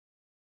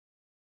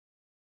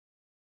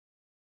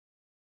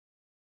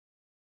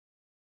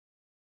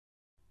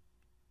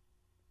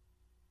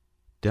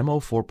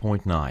Demo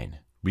 4.9.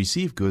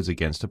 Receive goods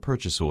against a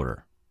purchase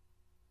order.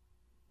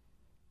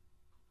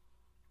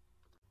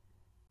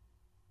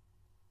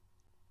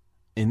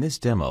 In this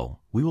demo,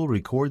 we will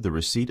record the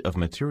receipt of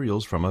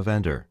materials from a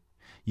vendor.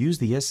 Use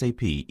the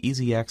SAP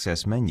Easy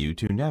Access menu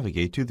to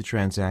navigate to the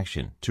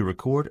transaction to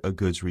record a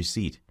goods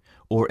receipt,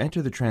 or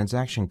enter the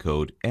transaction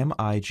code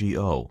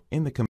MIGO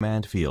in the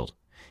command field.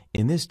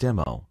 In this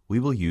demo,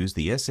 we will use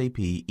the SAP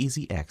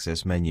Easy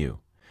Access menu.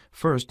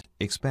 First,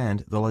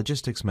 expand the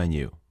Logistics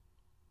menu.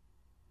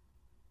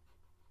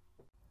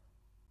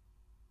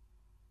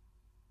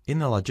 In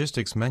the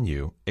Logistics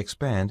menu,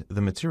 expand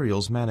the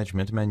Materials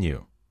Management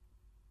menu.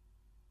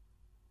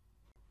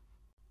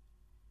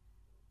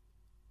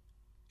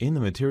 In the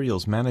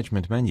Materials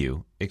Management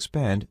menu,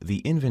 expand the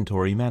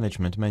Inventory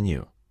Management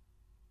menu.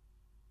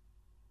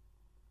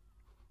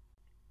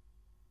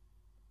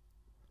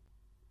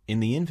 In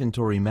the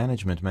Inventory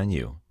Management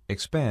menu,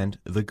 expand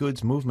the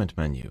Goods Movement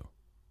menu.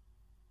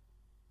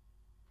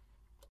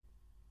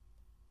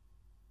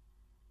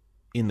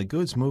 In the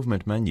Goods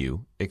Movement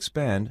menu,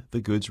 expand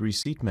the Goods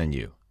Receipt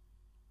menu.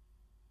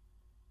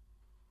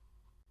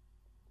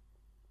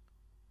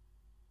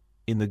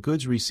 In the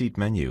Goods Receipt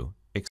menu,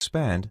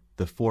 expand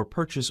the For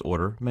Purchase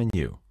Order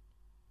menu.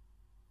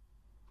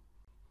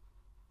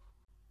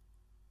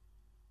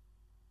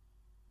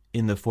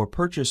 In the For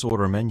Purchase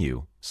Order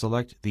menu,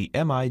 select the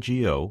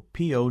MIGO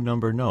PO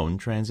number known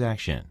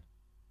transaction.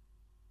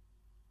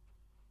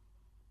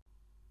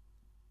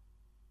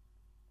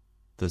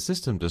 The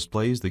system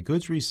displays the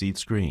goods receipt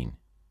screen.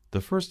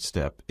 The first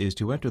step is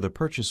to enter the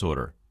purchase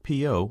order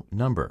PO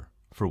number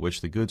for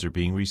which the goods are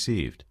being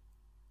received.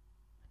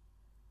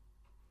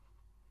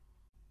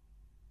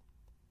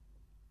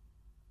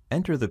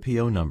 Enter the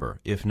PO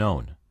number if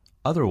known.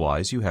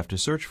 Otherwise, you have to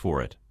search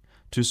for it.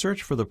 To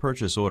search for the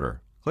purchase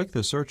order, click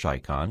the search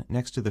icon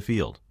next to the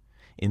field.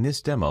 In this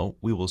demo,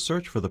 we will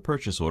search for the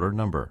purchase order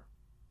number.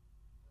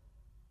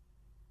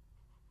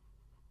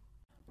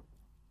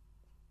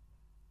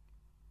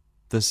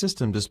 The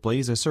system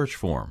displays a search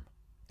form.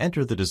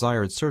 Enter the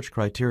desired search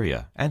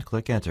criteria and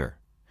click Enter.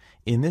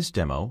 In this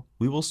demo,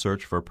 we will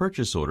search for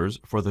purchase orders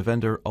for the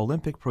vendor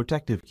Olympic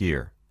Protective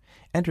Gear.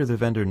 Enter the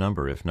vendor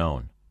number if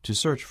known. To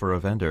search for a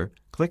vendor,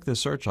 click the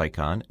search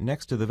icon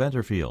next to the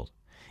vendor field.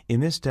 In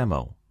this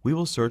demo, we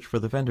will search for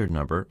the vendor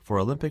number for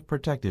Olympic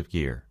Protective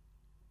Gear.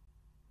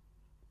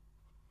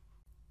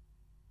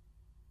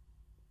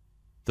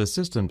 The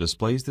system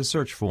displays the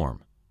search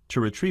form. To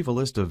retrieve a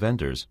list of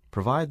vendors,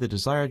 provide the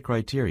desired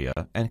criteria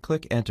and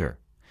click Enter.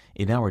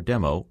 In our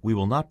demo, we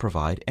will not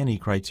provide any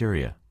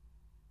criteria.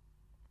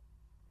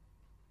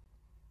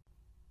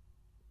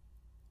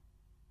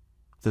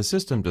 The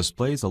system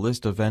displays a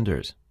list of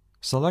vendors.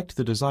 Select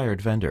the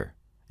desired vendor.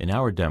 In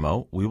our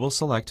demo, we will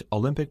select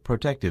Olympic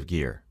Protective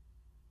Gear.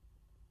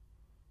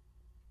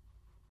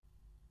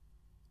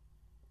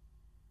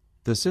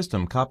 The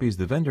system copies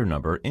the vendor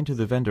number into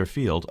the vendor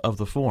field of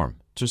the form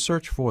to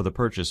search for the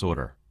purchase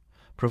order.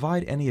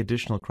 Provide any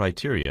additional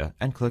criteria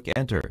and click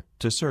Enter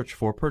to search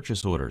for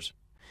purchase orders.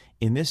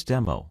 In this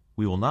demo,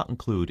 we will not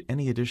include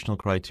any additional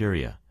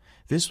criteria.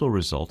 This will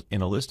result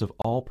in a list of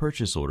all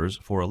purchase orders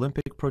for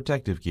Olympic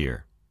Protective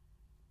Gear.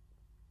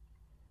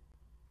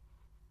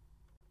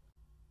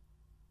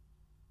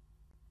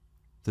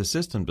 The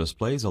system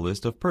displays a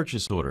list of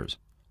purchase orders.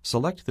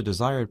 Select the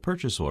desired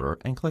purchase order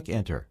and click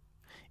Enter.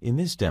 In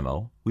this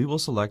demo, we will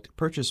select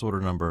purchase order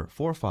number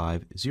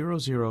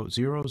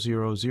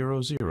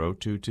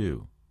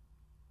 4500000022.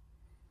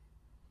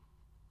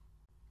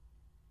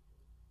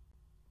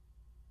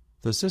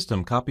 The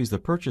system copies the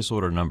purchase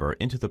order number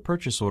into the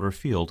purchase order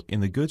field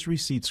in the goods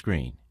receipt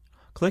screen.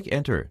 Click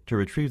Enter to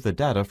retrieve the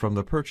data from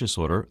the purchase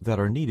order that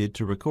are needed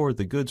to record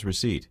the goods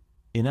receipt.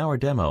 In our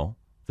demo,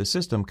 the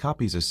system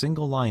copies a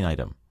single line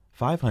item,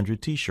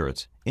 500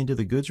 t-shirts, into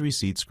the goods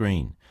receipt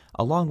screen,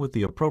 along with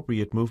the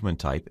appropriate movement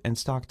type and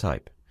stock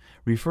type.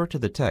 Refer to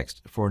the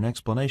text for an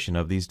explanation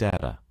of these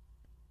data.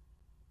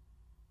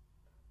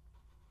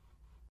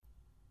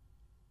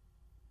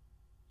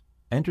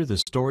 Enter the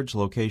storage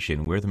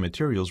location where the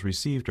materials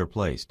received are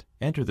placed.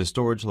 Enter the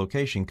storage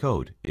location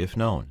code, if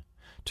known.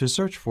 To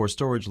search for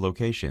storage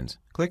locations,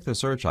 click the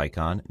search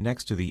icon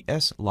next to the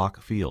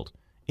S-Lock field.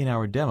 In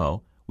our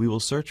demo, we will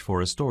search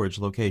for a storage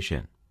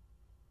location.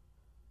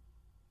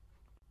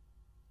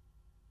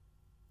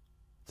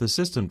 The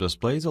system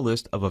displays a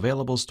list of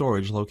available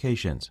storage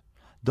locations.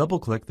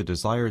 Double-click the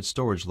desired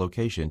storage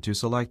location to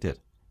select it.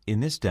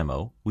 In this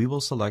demo, we will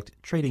select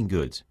Trading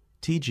Goods,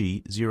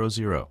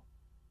 TG00.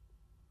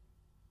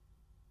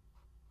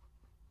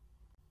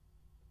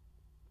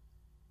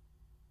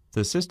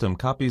 The system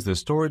copies the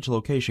storage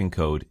location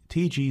code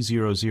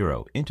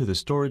TG00 into the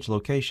storage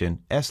location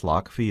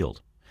S-Lock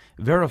field.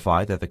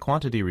 Verify that the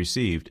quantity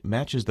received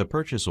matches the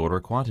purchase order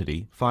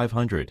quantity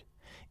 500.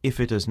 If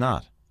it does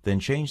not, then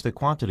change the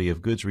quantity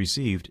of goods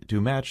received to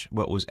match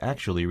what was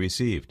actually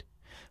received.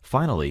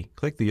 Finally,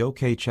 click the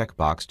OK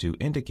checkbox to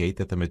indicate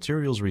that the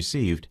materials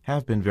received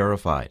have been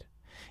verified.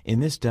 In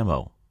this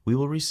demo, we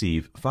will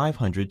receive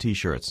 500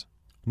 t-shirts.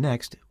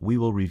 Next, we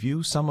will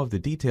review some of the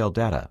detailed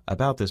data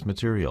about this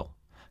material.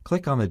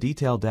 Click on the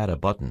Detailed Data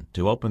button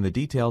to open the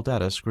Detailed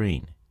Data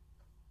screen.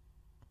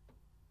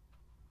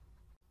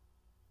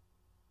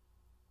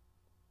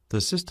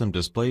 The system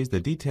displays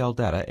the Detailed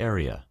Data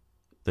area.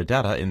 The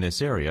data in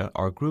this area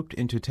are grouped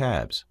into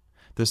tabs.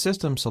 The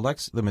system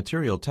selects the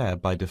Material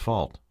tab by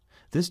default.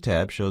 This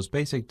tab shows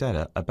basic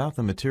data about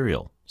the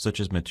material, such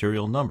as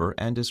material number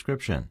and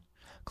description.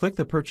 Click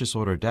the Purchase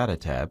Order Data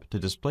tab to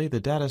display the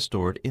data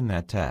stored in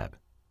that tab.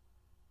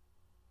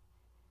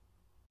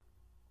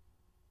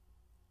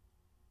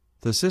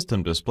 The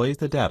system displays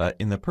the data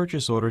in the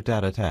Purchase Order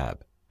Data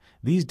tab.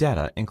 These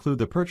data include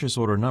the purchase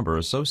order number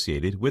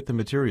associated with the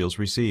materials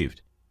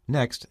received.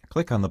 Next,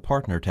 click on the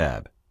Partner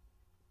tab.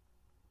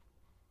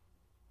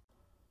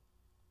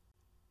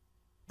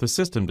 The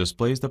system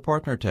displays the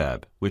Partner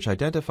tab, which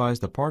identifies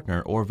the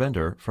partner or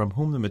vendor from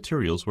whom the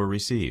materials were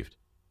received.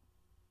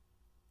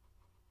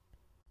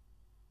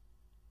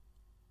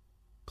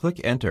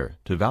 Click Enter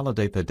to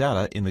validate the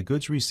data in the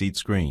Goods Receipt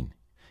screen.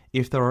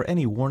 If there are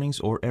any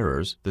warnings or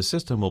errors, the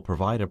system will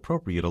provide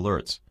appropriate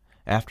alerts.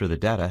 After the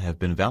data have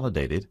been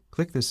validated,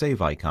 click the Save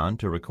icon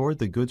to record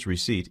the goods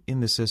receipt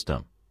in the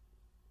system.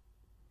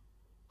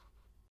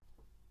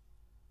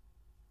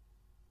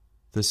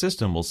 The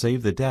system will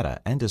save the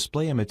data and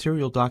display a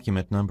material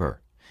document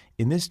number.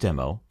 In this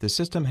demo, the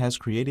system has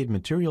created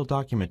material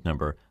document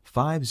number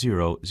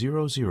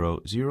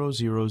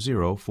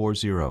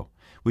 50000040,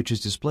 which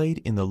is displayed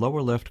in the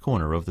lower left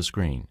corner of the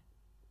screen.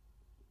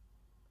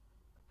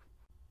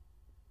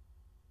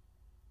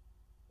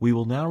 We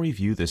will now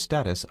review the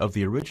status of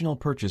the original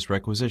purchase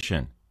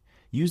requisition.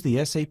 Use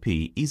the SAP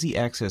Easy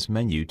Access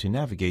menu to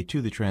navigate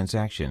to the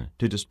transaction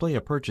to display a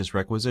purchase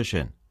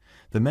requisition.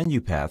 The menu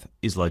path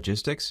is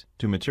Logistics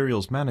to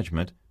Materials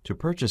Management to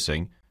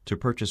Purchasing to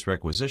Purchase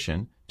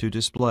Requisition to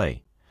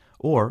Display,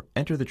 or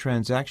enter the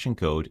transaction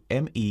code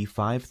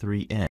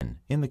ME53N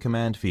in the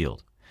command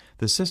field.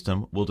 The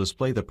system will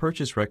display the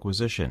Purchase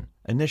Requisition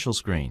initial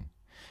screen.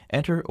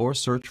 Enter or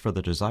search for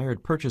the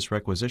desired purchase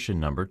requisition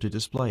number to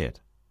display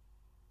it.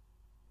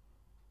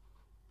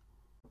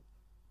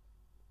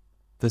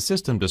 The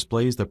system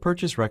displays the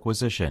purchase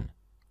requisition.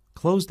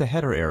 Close the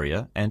header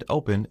area and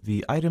open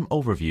the Item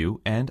Overview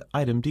and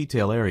Item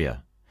Detail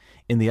area.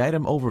 In the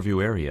Item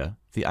Overview area,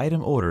 the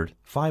item ordered,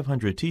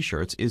 500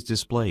 T-shirts, is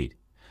displayed.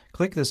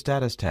 Click the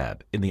Status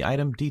tab in the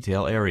Item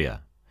Detail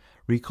area.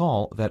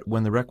 Recall that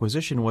when the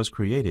requisition was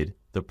created,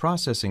 the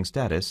processing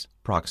status,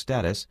 proc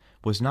status,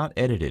 was not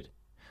edited.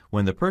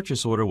 When the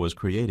purchase order was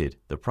created,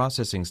 the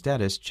processing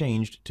status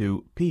changed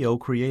to PO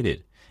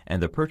created,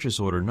 and the purchase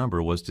order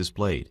number was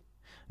displayed.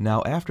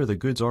 Now, after the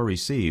goods are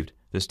received,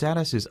 the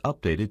status is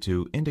updated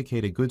to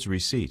indicate a goods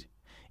receipt.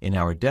 In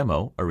our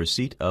demo, a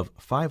receipt of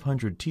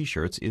 500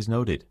 T-shirts is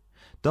noted.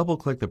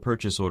 Double-click the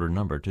purchase order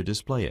number to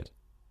display it.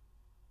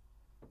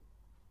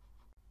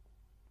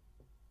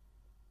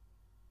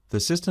 The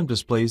system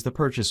displays the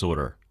purchase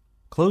order.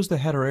 Close the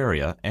header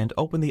area and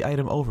open the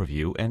Item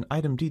Overview and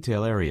Item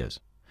Detail areas.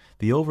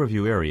 The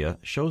Overview area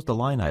shows the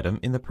line item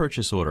in the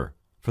purchase order.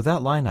 For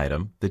that line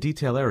item, the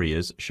detail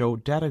areas show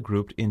data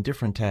grouped in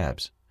different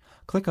tabs.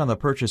 Click on the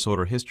Purchase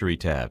Order History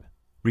tab.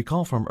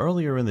 Recall from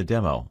earlier in the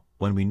demo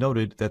when we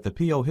noted that the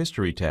PO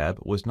History tab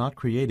was not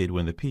created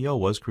when the PO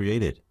was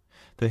created.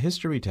 The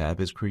History tab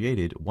is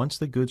created once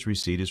the goods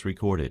receipt is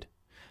recorded.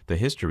 The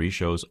history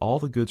shows all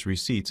the goods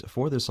receipts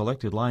for the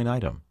selected line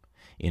item.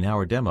 In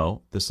our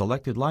demo, the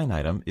selected line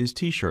item is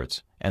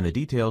T-shirts, and the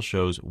detail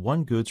shows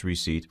one goods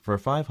receipt for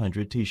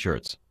 500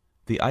 T-shirts.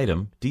 The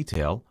item,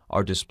 detail,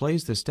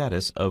 displays the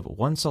status of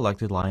one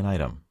selected line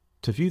item.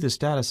 To view the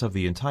status of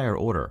the entire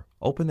order,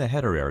 open the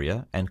header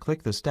area and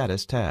click the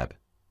Status tab.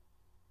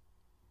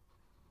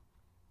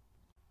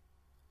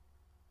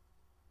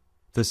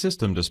 The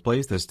system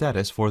displays the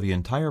status for the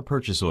entire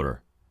purchase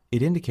order.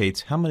 It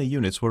indicates how many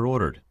units were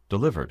ordered,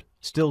 delivered,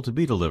 still to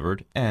be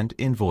delivered, and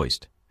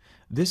invoiced.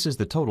 This is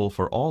the total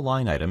for all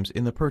line items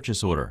in the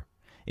purchase order.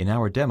 In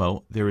our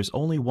demo, there is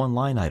only one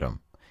line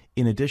item.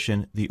 In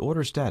addition, the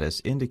order status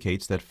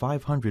indicates that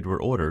 500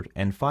 were ordered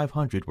and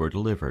 500 were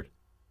delivered.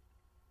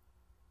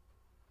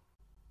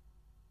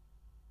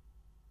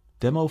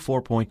 Demo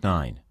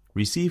 4.9.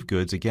 Receive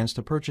goods against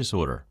a purchase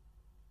order.